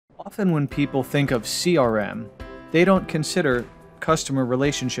Often when people think of CRM, they don't consider customer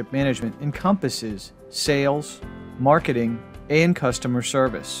relationship management encompasses sales, marketing, and customer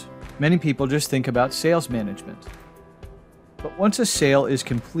service. Many people just think about sales management. But once a sale is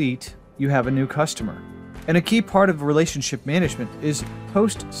complete, you have a new customer. And a key part of relationship management is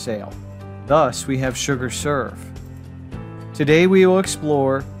post-sale. Thus, we have SugarCRM. Today we will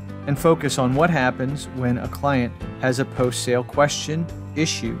explore and focus on what happens when a client has a post-sale question,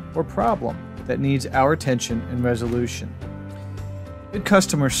 issue, or problem that needs our attention and resolution. Good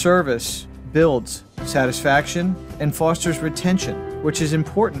customer service builds satisfaction and fosters retention, which is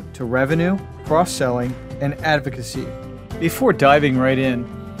important to revenue, cross-selling, and advocacy. Before diving right in,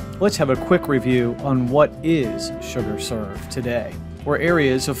 let's have a quick review on what is SugarCRM today, or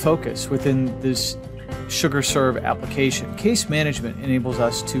areas of focus within this SugarCRM application. Case management enables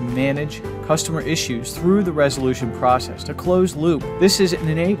us to manage customer issues through the resolution process, a closed loop. This is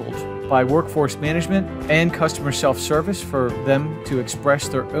enabled by workforce management and customer self-service for them to express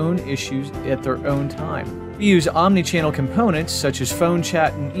their own issues at their own time. We use omni-channel components such as phone,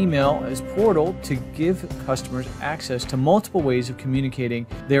 chat, and email as portal to give customers access to multiple ways of communicating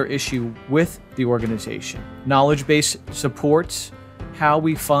their issue with the organization. Knowledge base supports how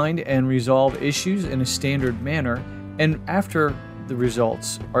we find and resolve issues in a standard manner, and after the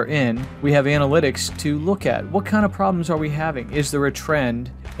results are in, we have analytics to look at what kind of problems are we having, is there a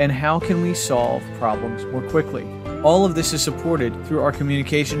trend, and how can we solve problems more quickly. All of this is supported through our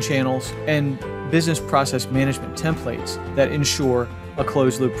communication channels and business process management templates that ensure a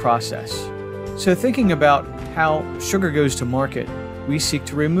closed loop process. So thinking about how Sugar goes to market, we seek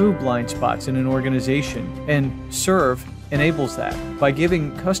to remove blind spots in an organization, and SugarCRM enables that by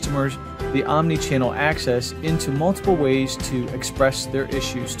giving customers the omni-channel access into multiple ways to express their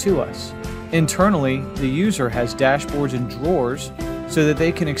issues to us. Internally, the user has dashboards and drawers so that they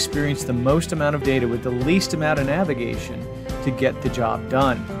can experience the most amount of data with the least amount of navigation to get the job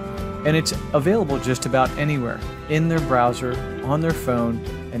done. And it's available just about anywhere, in their browser, on their phone,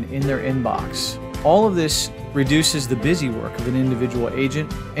 and in their inbox. All of this reduces the busy work of an individual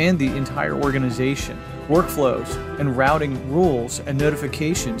agent and the entire organization. Workflows and routing rules and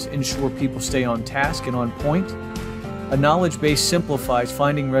notifications ensure people stay on task and on point. A knowledge base simplifies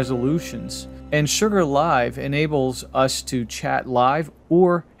finding resolutions. And Sugar Live enables us to chat live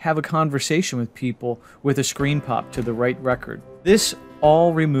or have a conversation with people with a screen pop to the right record. This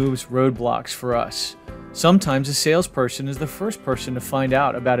all removes roadblocks for us. Sometimes a salesperson is the first person to find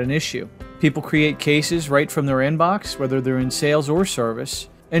out about an issue. People create cases right from their inbox, whether they're in sales or service.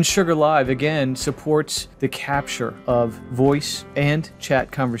 And Sugar Live, again, supports the capture of voice and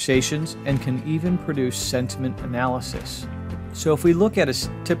chat conversations and can even produce sentiment analysis. So if we look at a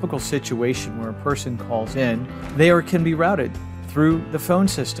typical situation where a person calls in, they can be routed through the phone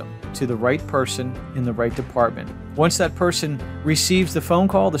system to the right person in the right department. Once that person receives the phone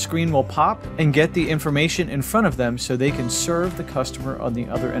call, the screen will pop and get the information in front of them so they can serve the customer on the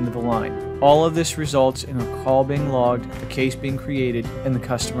other end of the line. All of this results in a call being logged, a case being created, and the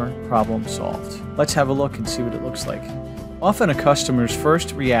customer problem solved. Let's have a look and see what it looks like. Often a customer's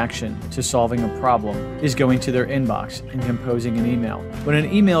first reaction to solving a problem is going to their inbox and composing an email. When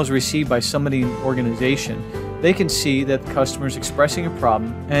an email is received by somebody in the organization, they can see that the customer is expressing a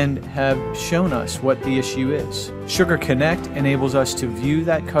problem and have shown us what the issue is. Sugar Connect enables us to view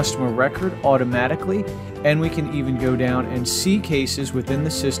that customer record automatically, and we can even go down and see cases within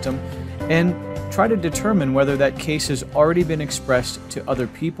the system and try to determine whether that case has already been expressed to other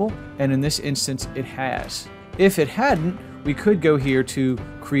people, and in this instance it has. If it hadn't, we could go here to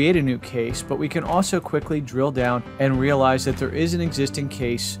create a new case, but we can also quickly drill down and realize that there is an existing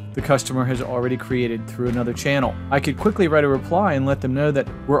case the customer has already created through another channel. I could quickly write a reply and let them know that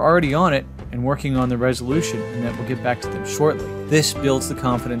we're already on it and working on the resolution, and that we'll get back to them shortly. This builds the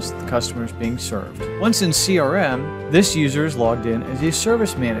confidence that the customer is being served. Once in CRM, this user is logged in as a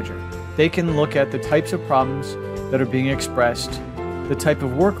service manager. They can look at the types of problems that are being expressed, the type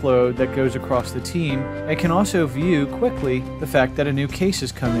of workload that goes across the team, and can also view quickly the fact that a new case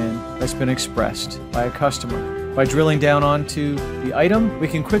has come in that's been expressed by a customer. By drilling down onto the item, we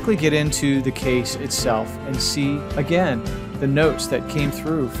can quickly get into the case itself and see, again, the notes that came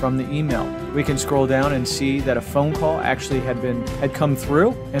through from the email. We can scroll down and see that a phone call actually had come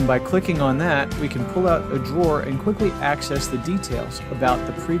through, and by clicking on that, we can pull out a drawer and quickly access the details about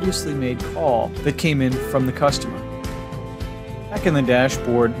the previously made call that came in from the customer. Back in the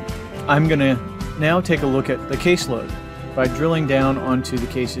dashboard, I'm going to now take a look at the caseload. By drilling down onto the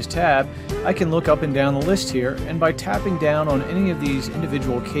Cases tab, I can look up and down the list here, and by tapping down on any of these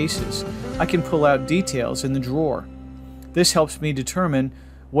individual cases, I can pull out details in the drawer. This helps me determine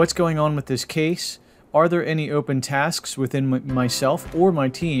what's going on with this case, are there any open tasks within myself or my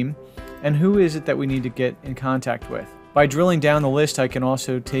team, and who is it that we need to get in contact with. By drilling down the list, I can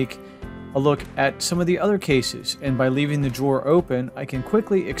also take a look at some of the other cases, and by leaving the drawer open, I can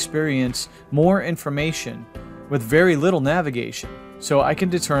quickly experience more information with very little navigation. So I can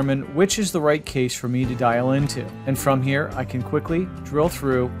determine which is the right case for me to dial into. And from here, I can quickly drill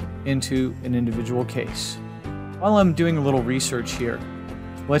through into an individual case. While I'm doing a little research here,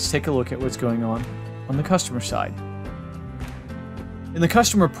 let's take a look at what's going on the customer side. In the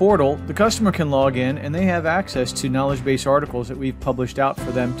customer portal, the customer can log in and they have access to knowledge base articles that we've published out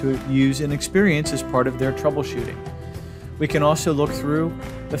for them to use and experience as part of their troubleshooting. We can also look through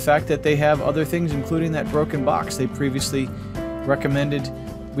the fact that they have other things, including that broken box they previously recommended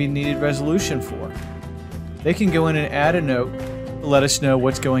we needed resolution for. They can go in and add a note to let us know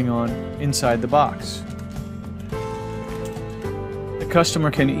what's going on inside the box. The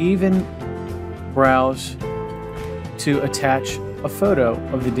customer can even browse to attach a photo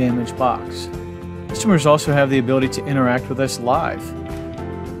of the damaged box. Customers also have the ability to interact with us live.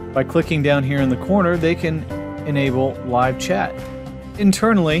 By clicking down here in the corner, they can enable live chat.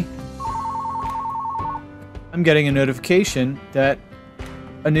 Internally, I'm getting a notification that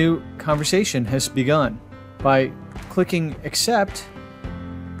a new conversation has begun. By clicking accept,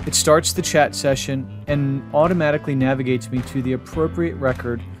 it starts the chat session and automatically navigates me to the appropriate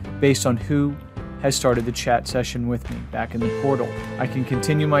record based on who has started the chat session with me back in the portal. I can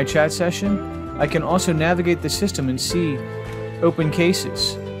continue my chat session. I can also navigate the system and see open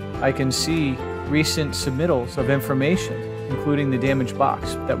cases. I can see recent submittals of information, including the damaged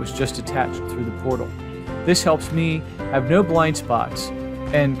box that was just attached through the portal. This helps me have no blind spots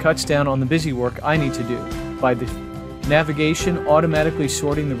and cuts down on the busy work I need to do by the navigation automatically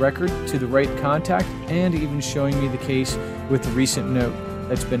sorting the record to the right contact and even showing me the case with the recent note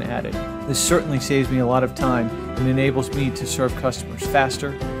that's been added. This certainly saves me a lot of time and enables me to serve customers faster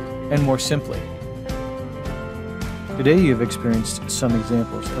and more simply. Today you've experienced some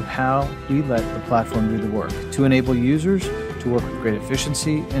examples of how we let the platform do the work to enable users to work with great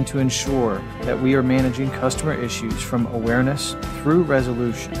efficiency and to ensure that we are managing customer issues from awareness through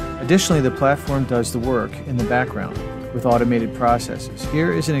resolution. Additionally, the platform does the work in the background with automated processes.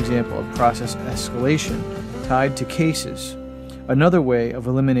 Here is an example of process escalation tied to cases, another way of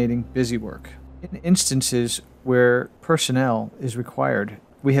eliminating busy work. In instances where personnel is required,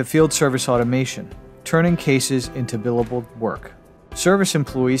 we have field service automation, turning cases into billable work. Service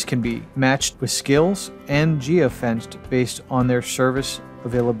employees can be matched with skills and geofenced based on their service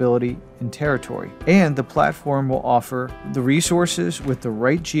availability and territory. And the platform will offer the resources with the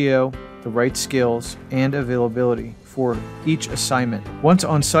right geo, the right skills, and availability for each assignment. Once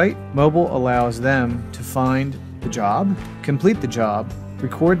on site, mobile allows them to find the job, complete the job,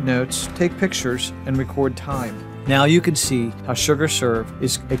 record notes, take pictures, and record time. Now you can see how SugarCRM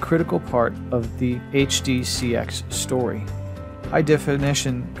is a critical part of the HDCX story. High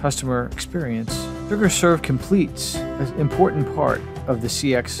definition customer experience. SugarCRM completes an important part of the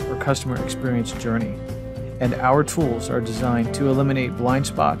CX or customer experience journey, and our tools are designed to eliminate blind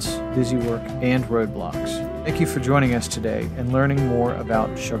spots, busy work, and roadblocks. Thank you for joining us today and learning more about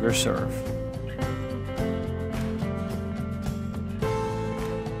SugarCRM.